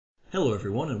Hello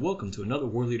everyone and welcome to another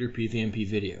Warleader PvMP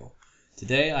video.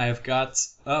 Today I have got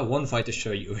one fight to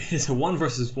show you. It is a 1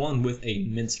 versus 1 with a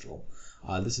Minstrel.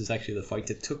 This is actually the fight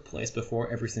that took place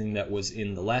before everything that was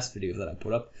in the last video that I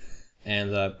put up,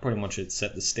 and pretty much it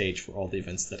set the stage for all the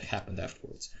events that happened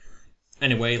afterwards.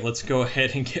 Anyway, let's go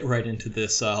ahead and get right into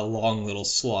this long little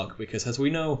slog, because as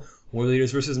we know,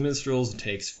 Warleaders versus Minstrels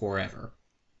takes forever.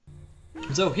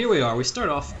 So here we are, we start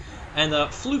off, and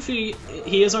Floofy,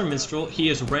 he is our Minstrel. He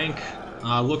is rank,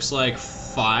 looks like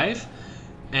 5,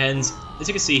 and as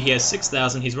you can see, he has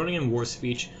 6,000, he's running in War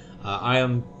Speech. I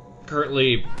am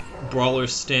currently Brawler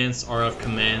Stance, RF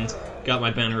Command, got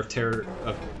my Banner of Terror,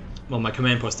 well, my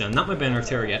Command Post down, not my Banner of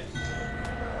Terror yet.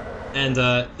 And,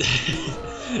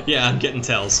 yeah, I'm getting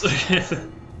tells.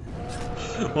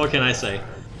 What can I say?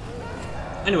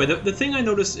 Anyway, the thing I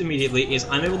noticed immediately is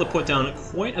I'm able to put down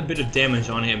quite a bit of damage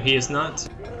on him. He is not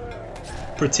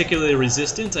particularly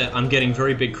resistant. I'm getting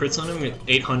very big crits on him at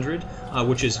 800,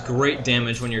 which is great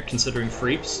damage when you're considering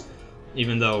Freeps,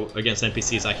 even though against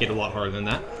NPCs I hit a lot harder than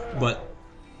that. But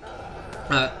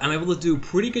I'm able to do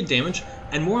pretty good damage,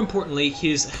 and more importantly,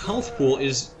 his health pool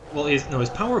is, well, his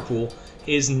power pool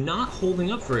is not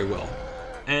holding up very well.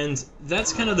 And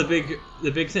that's kind of the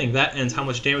big thing, that and how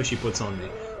much damage he puts on me,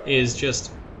 is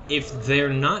just, if they're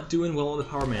not doing well on the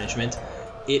power management,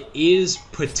 it is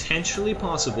potentially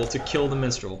possible to kill the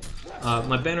Minstrel.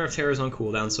 My Banner of Terror is on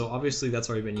cooldown, so obviously that's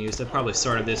already been used. I probably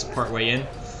started this partway in,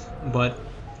 but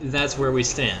that's where we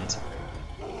stand.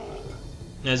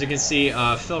 As you can see,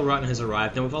 Fel Rotten has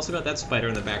arrived, and we've also got that spider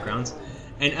in the background.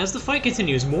 And as the fight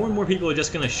continues, more and more people are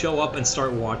just going to show up and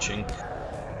start watching.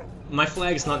 My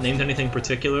flag's not named anything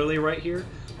particularly right here.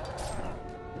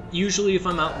 Usually if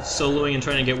I'm out soloing and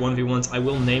trying to get 1v1s, I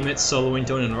will name it Soloing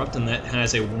Don't Interrupt, and that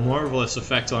has a marvelous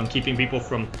effect on keeping people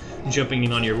from jumping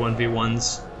in on your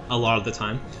 1v1s a lot of the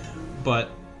time. But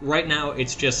right now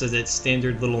it's just as its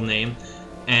standard little name,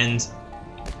 and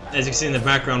as you can see in the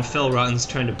background, Fel Rotten's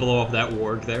trying to blow up that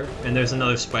warg there, and there's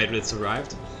another spider that's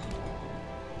arrived.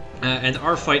 And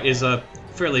our fight is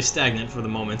fairly stagnant for the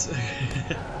moment.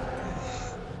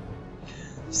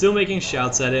 Still making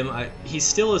shouts at him. He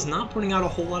still is not putting out a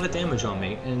whole lot of damage on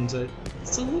me, and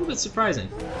it's a little bit surprising.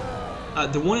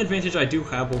 The one advantage I do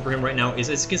have over him right now is,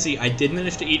 as you can see, I did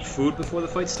manage to eat food before the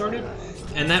fight started,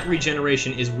 and that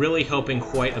regeneration is really helping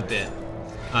quite a bit.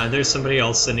 There's somebody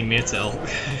else sending me a tell.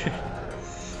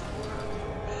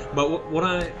 But what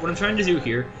I'm trying to do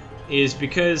here is,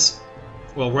 because,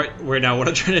 well, right now what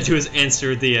I'm trying to do is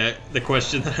answer the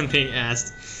question that I'm being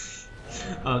asked.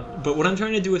 But what I'm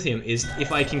trying to do with him is,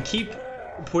 if I can keep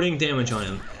putting damage on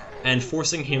him and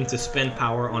forcing him to spend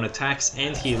power on attacks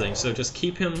and healing, so just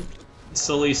keep him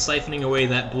slowly siphoning away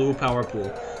that blue power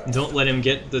pool. Don't let him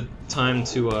get the time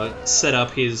to set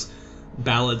up his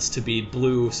ballads to be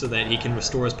blue so that he can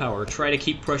restore his power. Try to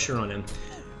keep pressure on him.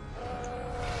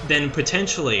 Then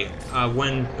potentially,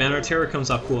 when Banner of Terror comes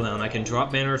off cooldown, I can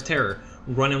drop Banner of Terror,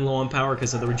 run him low on power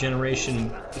because of the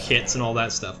regeneration hits and all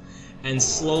that stuff, and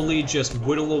slowly just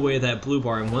whittle away that blue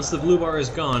bar. And once the blue bar is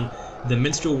gone, the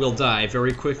Minstrel will die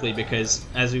very quickly, because,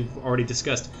 as we've already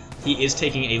discussed, he is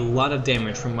taking a lot of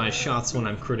damage from my shots when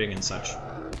I'm critting and such.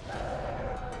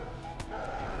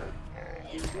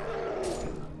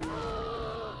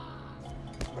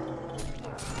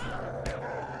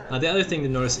 The other thing to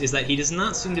notice is that he does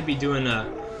not seem to be doing a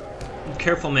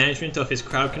careful management of his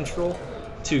crowd control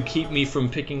to keep me from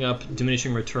picking up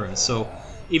diminishing returns. So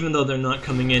even though they're not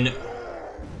coming in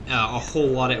a whole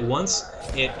lot at once,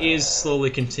 it is slowly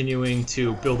continuing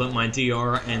to build up my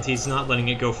DR, and he's not letting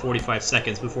it go 45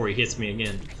 seconds before he hits me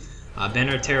again.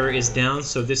 Banner of Terror is down,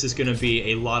 so this is going to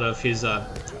be a lot of his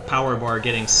power bar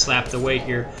getting slapped away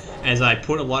here, as I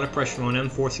put a lot of pressure on him,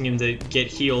 forcing him to get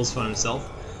heals on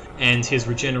himself, and his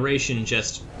regeneration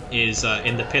just is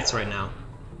in the pits right now.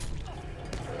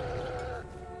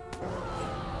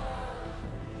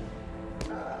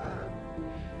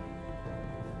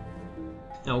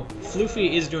 Now,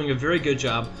 Floofy is doing a very good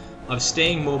job of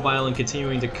staying mobile and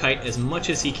continuing to kite as much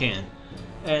as he can.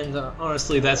 And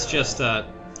honestly, that's just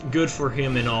good for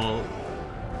him and all.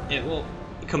 Well,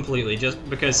 completely. Just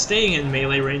because staying in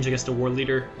melee range against a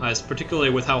Warleader, particularly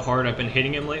with how hard I've been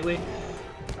hitting him lately,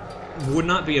 would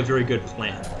not be a very good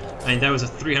plan. I mean, that was a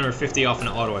 350 off an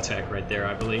auto attack right there,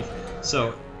 I believe.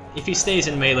 So, if he stays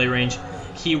in melee range,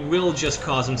 he will just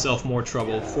cause himself more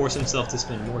trouble, force himself to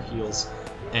spend more heals,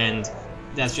 and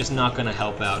that's just not going to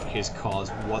help out his cause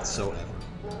whatsoever.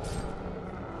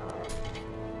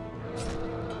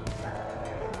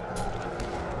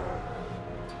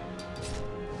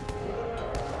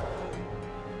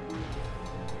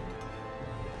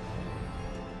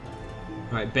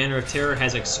 Alright, Banner of Terror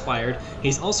has expired.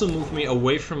 He's also moved me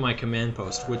away from my command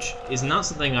post, which is not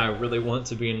something I really want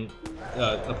to be in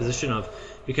a position of,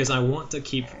 because I want to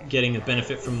keep getting a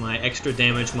benefit from my extra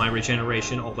damage, my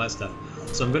regeneration, all that stuff.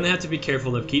 So I'm going to have to be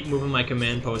careful to keep moving my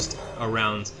command post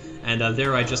around. And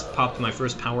there I just popped my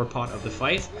first power pot of the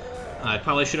fight. I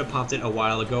probably should have popped it a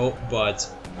while ago, but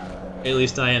at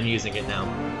least I am using it now.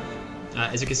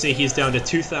 As you can see, he's down to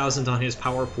 2,000 on his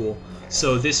power pool,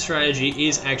 so this strategy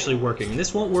is actually working. And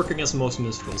this won't work against most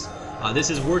Minstrels. This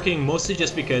is working mostly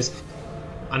just because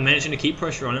I'm managing to keep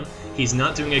pressure on him. He's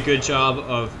not doing a good job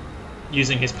of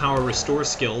using his power restore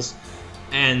skills,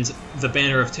 and the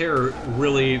Banner of Terror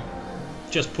really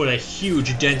just put a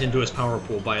huge dent into his power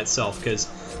pool by itself, because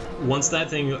once that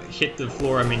thing hit the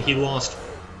floor, I mean, he lost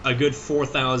a good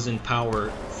 4,000 power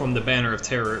from the Banner of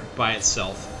Terror by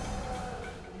itself.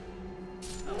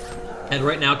 And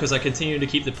right now, because I continue to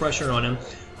keep the pressure on him,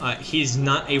 he's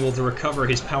not able to recover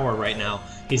his power right now.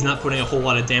 He's not putting a whole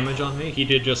lot of damage on me. He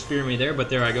did just fear me there, but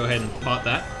there I go ahead and pot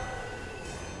that.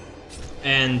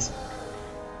 And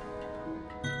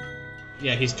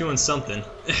yeah, he's doing something.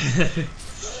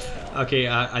 Okay,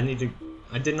 I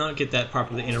did not get that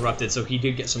properly interrupted, so he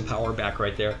did get some power back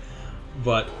right there.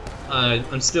 But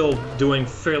I'm still doing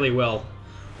fairly well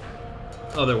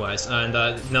otherwise. And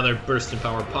another burst in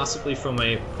power, possibly from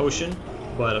a potion,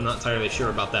 but I'm not entirely sure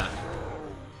about that.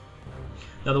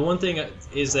 Now the one thing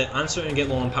is that I'm starting to get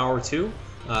low on power too.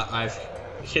 I've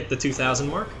hit the 2,000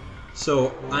 mark,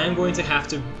 so I am going to have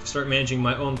to start managing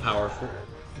my own power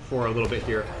for a little bit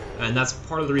here. And that's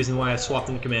part of the reason why I swapped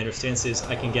into Commander Stance, is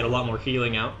I can get a lot more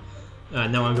healing out.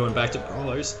 Now I'm going back to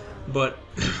Brawlers, but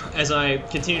as I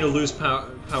continue to lose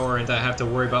power and I have to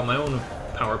worry about my own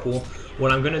power pool,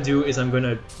 what I'm going to do is I'm going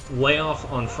to lay off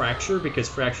on Fracture, because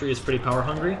Fracture is pretty power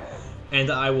hungry,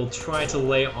 and I will try to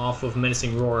lay off of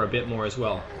Menacing Roar a bit more as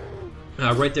well.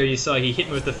 Right there you saw he hit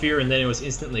me with the Fear and then it was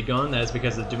instantly gone. That is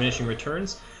because of diminishing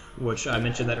returns, which I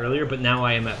mentioned that earlier, but now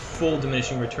I am at full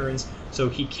diminishing returns, so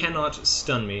he cannot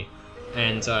stun me,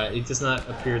 and it does not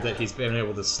appear that he's been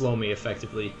able to slow me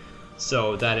effectively,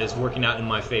 so that is working out in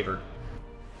my favor.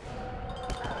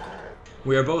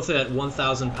 We are both at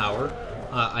 1,000 power.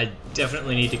 I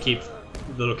definitely need to keep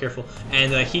a little careful,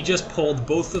 and he just pulled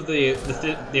both of the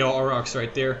Uruks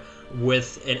right there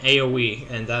with an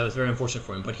AoE, and that was very unfortunate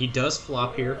for him, but he does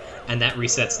flop here, and that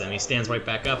resets them. He stands right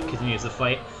back up, continues the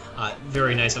fight.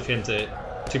 Very nice of him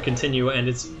to continue, and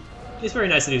it's very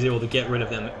nice that he was able to get rid of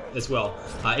them as well.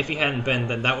 If he hadn't been,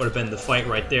 then that would have been the fight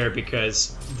right there,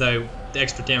 because the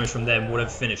extra damage from them would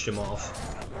have finished him off.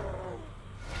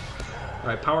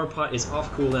 Alright, Power Pot is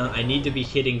off cooldown. I need to be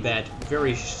hitting that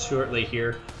very shortly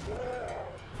here.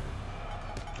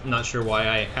 I'm not sure why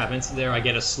I haven't. There, I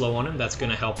get a slow on him. That's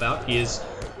going to help out. He is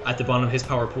at the bottom of his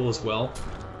power pool as well.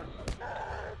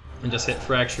 And just hit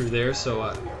Fracture there,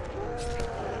 so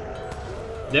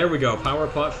there we go. Power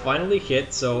Pot finally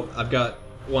hit, so I've got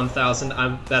 1,000.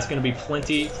 That's going to be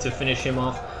plenty to finish him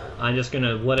off. I'm just going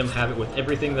to let him have it with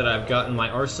everything that I've got in my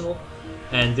arsenal,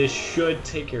 and this should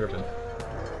take care of him.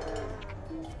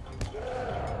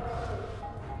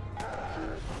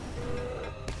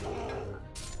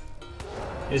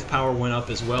 His power went up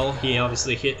as well. He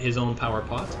obviously hit his own Power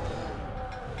Pot,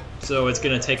 so it's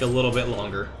going to take a little bit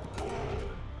longer.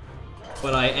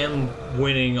 But I am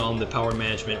winning on the power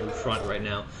management front right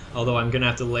now, although I'm going to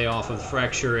have to lay off of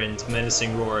Fracture and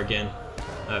Menacing Roar again.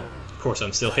 Of course,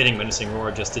 I'm still hitting Menacing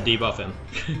Roar just to debuff him.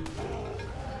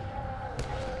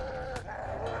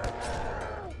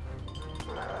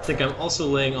 I think I'm also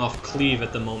laying off Cleave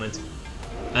at the moment.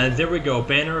 And there we go,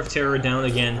 Banner of Terror down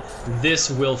again.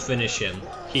 This will finish him.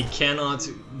 He cannot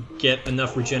get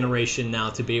enough regeneration now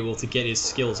to be able to get his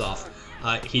skills off.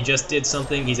 He just did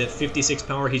something. He's at 56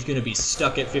 power. He's going to be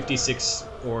stuck at 56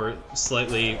 or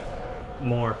slightly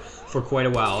more for quite a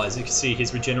while. As you can see,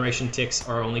 his regeneration ticks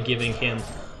are only giving him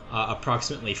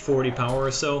approximately 40 power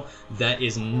or so. That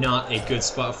is not a good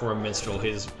spot for a Minstrel.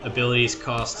 His abilities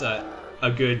cost a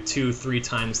good 2-3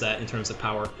 times that in terms of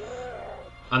power.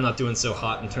 I'm not doing so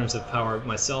hot in terms of power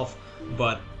myself,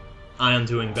 but I am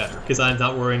doing better, because I'm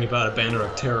not worrying about a Banner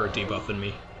of Terror debuffing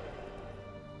me.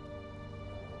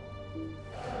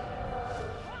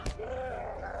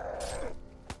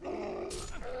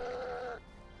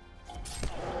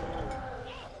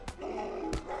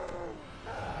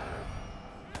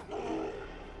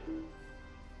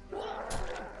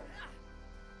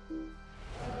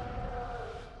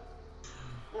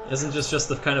 Isn't this just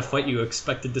the kind of fight you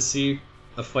expected to see?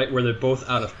 A fight where they're both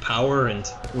out of power and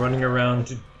running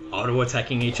around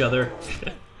auto-attacking each other?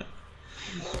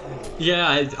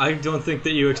 Yeah, I don't think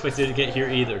that you expected to get here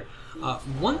either.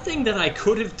 One thing that I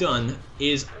could have done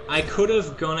is I could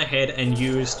have gone ahead and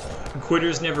used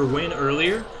Quitters Never Win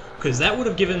earlier, because that would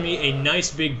have given me a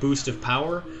nice big boost of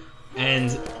power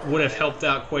and would have helped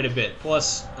out quite a bit.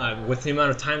 Plus, with the amount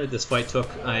of time that this fight took,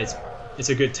 it's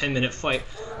a good 10-minute fight.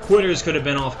 Quitters could have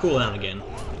been off cooldown again.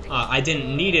 I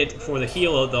didn't need it for the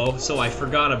heal though, so I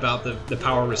forgot about the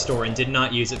power restore and did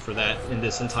not use it for that in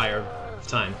this entire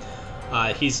time.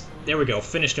 There we go,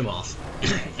 finished him off.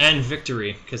 And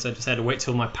victory, because I just had to wait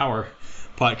till my power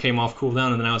pot came off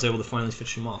cooldown and then I was able to finally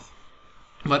finish him off.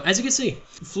 But as you can see,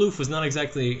 Floof was not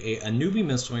exactly a newbie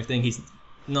minstrel or anything. He's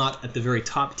not at the very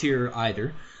top tier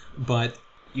either, but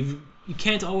you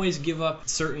can't always give up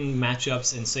certain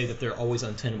matchups and say that they're always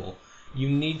untenable. You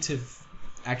need to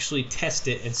actually test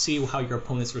it and see how your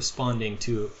opponent's responding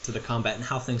to the combat and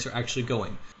how things are actually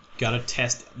going. You gotta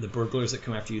test the burglars that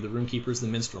come after you, the roomkeepers, the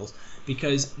minstrels,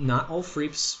 because not all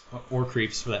freeps, or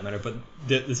creeps for that matter, but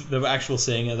the actual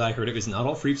saying as I heard it was not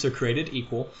all freeps are created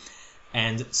equal,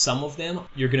 and some of them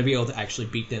you're going to be able to actually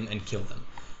beat them and kill them.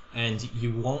 And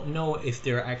you won't know if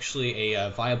they're actually a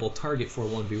viable target for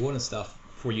 1v1 and stuff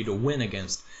for you to win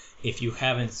against if you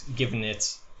haven't given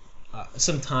it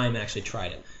some time and actually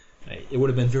tried it. It would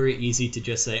have been very easy to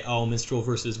just say, oh, Minstrel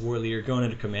versus Warleader, going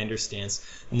into commander stance,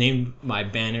 named my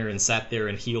banner and sat there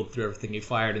and healed through everything he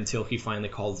fired until he finally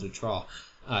called it a draw.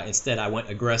 Instead, I went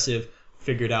aggressive,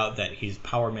 figured out that his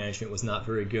power management was not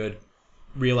very good,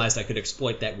 realized I could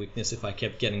exploit that weakness if I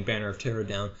kept getting Banner of Terror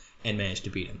down, and managed to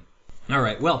beat him.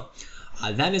 Alright, well,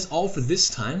 that is all for this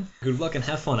time. Good luck and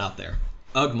have fun out there.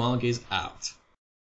 Ugmog is out.